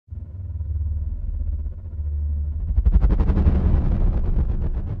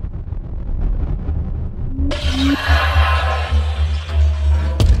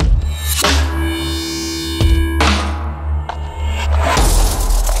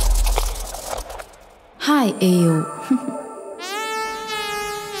Hi, Ew.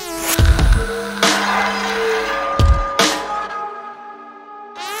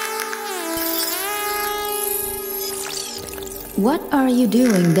 What are you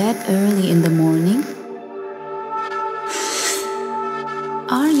doing that early in the morning?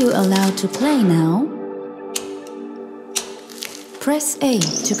 Are you allowed to play now? Press A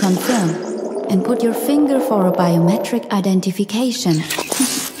to confirm and put your finger for a biometric identification.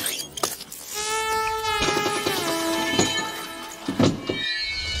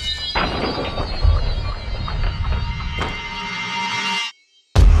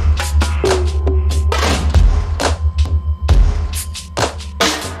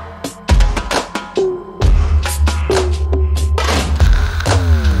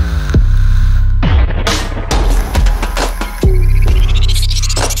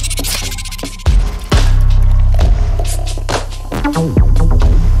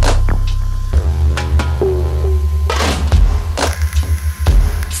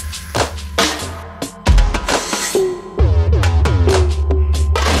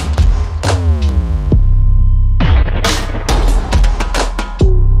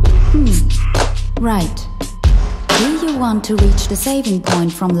 Right. Do you want to reach the saving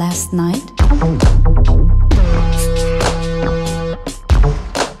point from last night?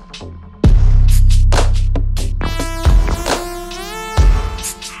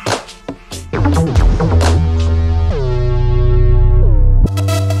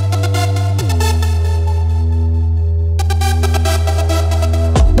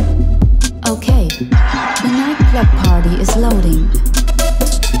 Okay, the nightclub party is loading.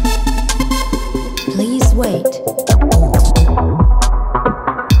 Please wait.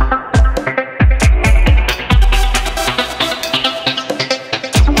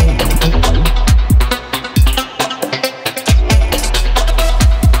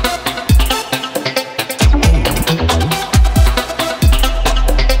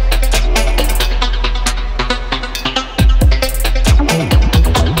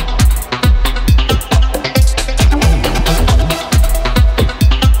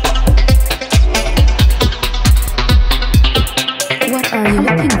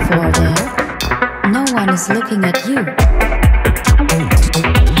 Looking at you.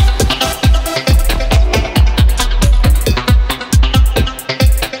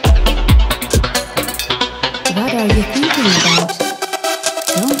 What are you thinking about?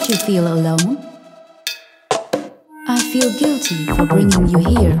 Don't you feel alone? I feel guilty for bringing you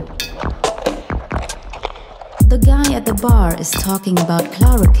here. The guy at the bar is talking about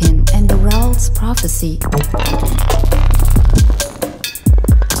chloroquine and the Raoult's prophecy.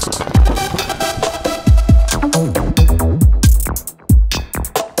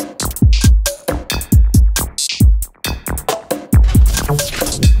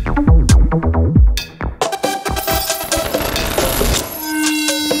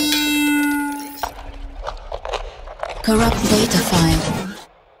 Corrupt data file.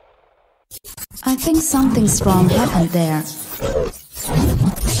 I think something strong happened there.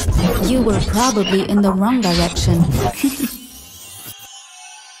 You were probably in the wrong direction.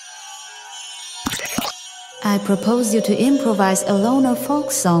 I propose you to improvise a loner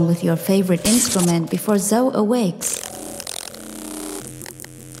folk song with your favorite instrument before Zoe awakes.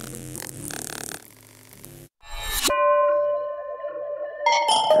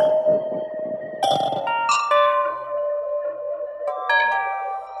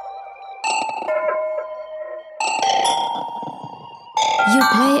 You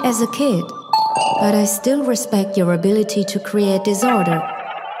play as a kid, but I still respect your ability to create disorder.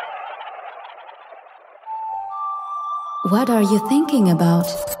 What are you thinking about?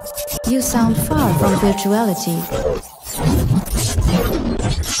 You sound far from virtuality.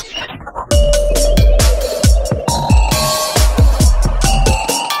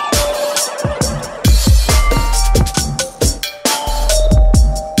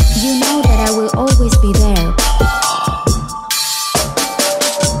 You know that I will always be there.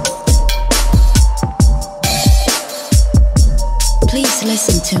 Please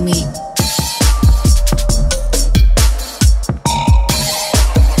listen to me.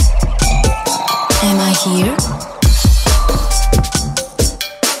 Am I here?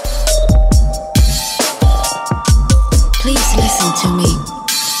 Please listen to me.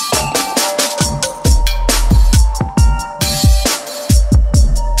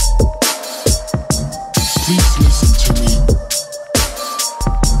 Please listen to me.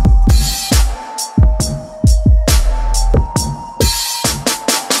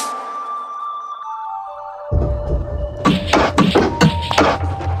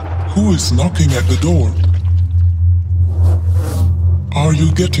 Who is knocking at the door? Are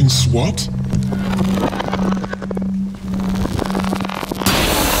you getting SWAT?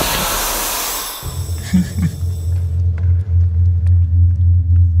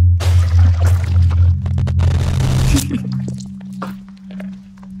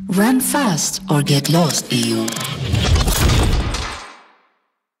 Run fast or get lost, EU.